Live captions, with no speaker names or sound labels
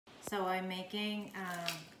So I'm making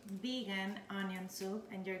vegan onion soup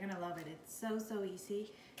and you're gonna love it. It's so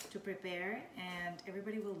easy to prepare and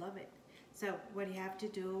everybody will love it. So what you have to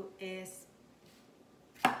do is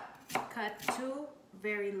cut 2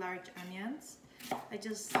 very large onions. I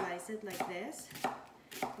just slice it like this,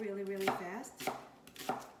 really fast.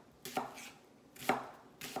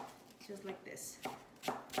 Just like this.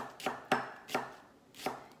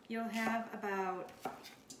 You'll have about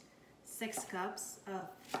 6 cups of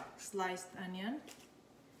sliced onion,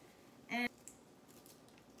 and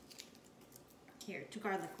here 2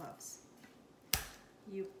 garlic cloves.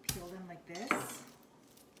 You peel them like this.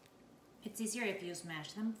 It's easier if you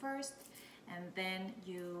smash them first, and then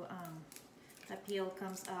you the peel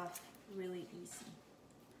comes off really easy.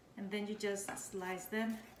 And then you just slice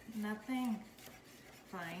them, nothing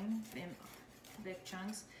fine, in big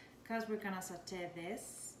chunks, because we're gonna saute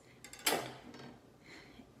this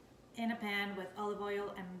in a pan with olive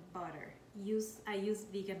oil and butter. I use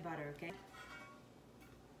vegan butter, okay?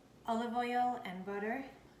 Olive oil and butter.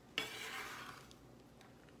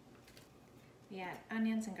 We add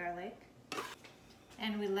onions and garlic,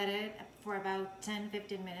 and we let it for about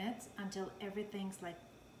 10-15 minutes until everything's like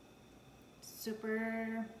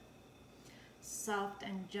super soft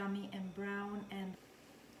and yummy and brown, and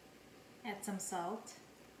add some salt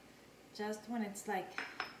just when it's like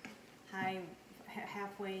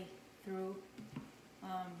halfway through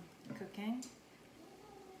cooking.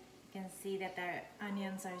 You can see that the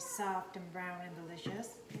onions are soft and brown and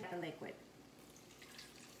delicious. The liquid.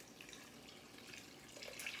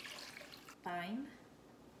 Thyme.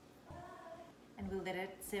 And we'll let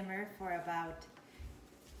it simmer for about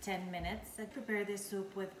 10 minutes. I prepare this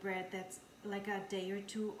soup with bread that's like a day or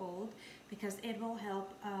 2 old because it will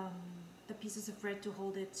help the pieces of bread to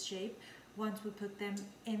hold its shape once we put them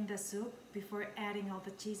in the soup before adding all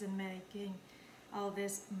the cheese and making all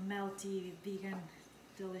this melty vegan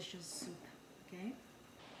delicious soup. Okay,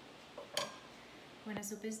 when a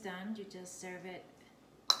soup is done, you just serve it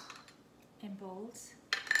in bowls.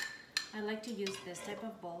 I like to use this type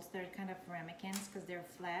of bowls. They're kind of ramekins because they're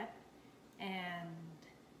flat and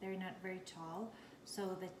they're not very tall,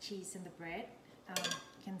 so the cheese and the bread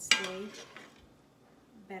can stay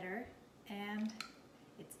better and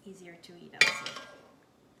it's easier to eat also.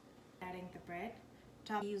 Adding the bread,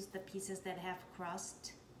 use the pieces that have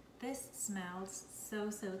crust. This smells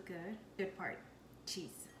so good. Good part,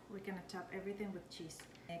 cheese. We're gonna top everything with cheese.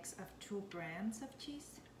 Mix of 2 brands of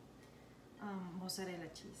cheese. Mozzarella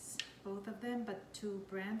cheese, both of them, but 2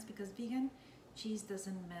 brands because vegan cheese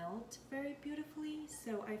doesn't melt very beautifully,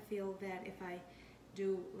 so I feel that if I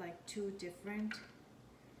do like 2 different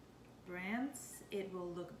brands, it will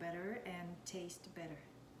look better and taste better.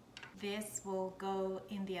 This will go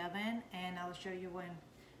in the oven and I'll show you when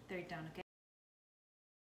they're done, okay?